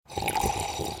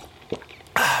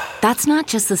That's not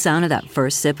just the sound of that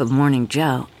first sip of Morning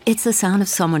Joe. It's the sound of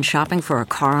someone shopping for a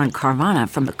car on Carvana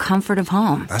from the comfort of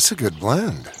home. That's a good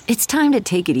blend. It's time to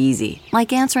take it easy,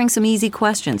 like answering some easy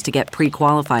questions to get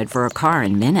pre-qualified for a car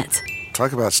in minutes.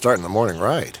 Talk about starting the morning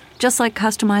right. Just like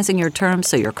customizing your terms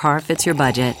so your car fits your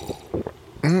budget.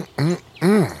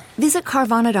 Visit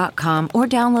Carvana.com or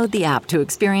download the app to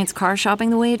experience car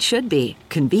shopping the way it should be.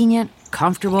 Convenient,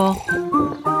 comfortable.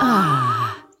 Ah.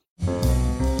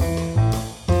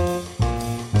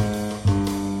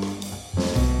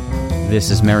 This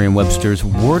is Merriam-Webster's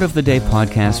Word of the Day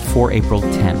podcast for April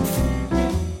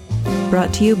 10th.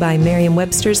 Brought to you by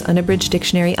Merriam-Webster's Unabridged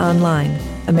Dictionary Online,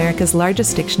 America's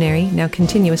largest dictionary, now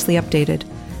continuously updated.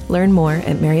 Learn more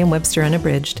at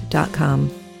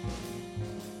merriam-websterunabridged.com.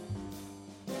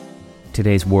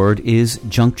 Today's word is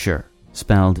juncture,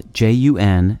 spelled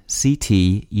Juncture.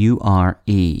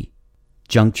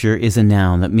 Juncture is a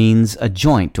noun that means a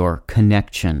joint or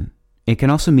connection. It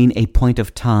can also mean a point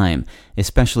of time,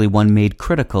 especially one made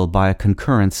critical by a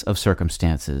concurrence of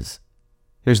circumstances.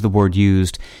 Here's the word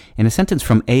used in a sentence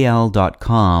from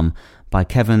AL.com by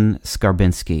Kevin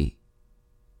Scarbinsky.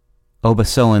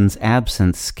 Obasohan's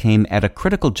absence came at a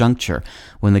critical juncture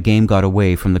when the game got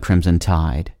away from the Crimson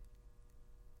Tide.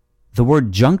 The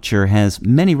word juncture has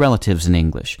many relatives in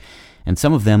English, and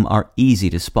some of them are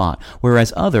easy to spot,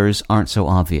 whereas others aren't so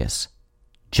obvious.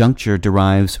 Juncture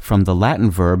derives from the Latin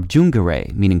verb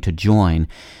jungere, meaning to join,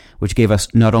 which gave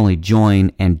us not only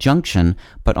join and junction,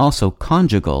 but also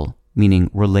conjugal,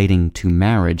 meaning relating to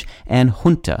marriage, and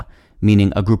junta,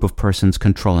 meaning a group of persons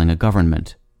controlling a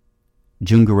government.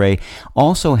 Jungere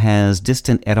also has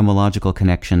distant etymological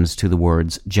connections to the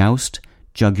words joust,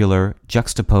 jugular,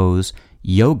 juxtapose,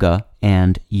 yoga,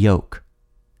 and yoke.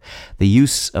 The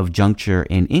use of juncture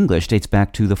in English dates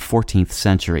back to the 14th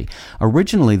century.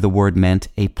 Originally, the word meant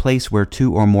a place where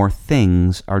two or more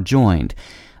things are joined,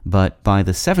 but by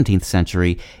the 17th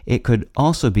century, it could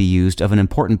also be used of an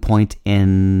important point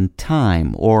in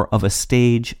time or of a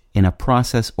stage in a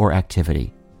process or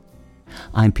activity.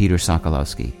 I'm Peter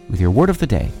Sokolowski with your Word of the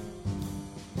Day.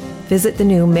 Visit the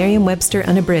new Merriam-Webster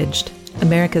Unabridged,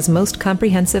 America's most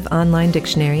comprehensive online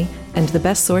dictionary and the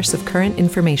best source of current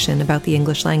information about the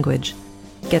English language.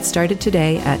 Get started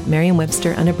today at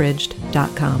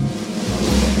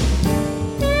merriam-websterunabridged.com.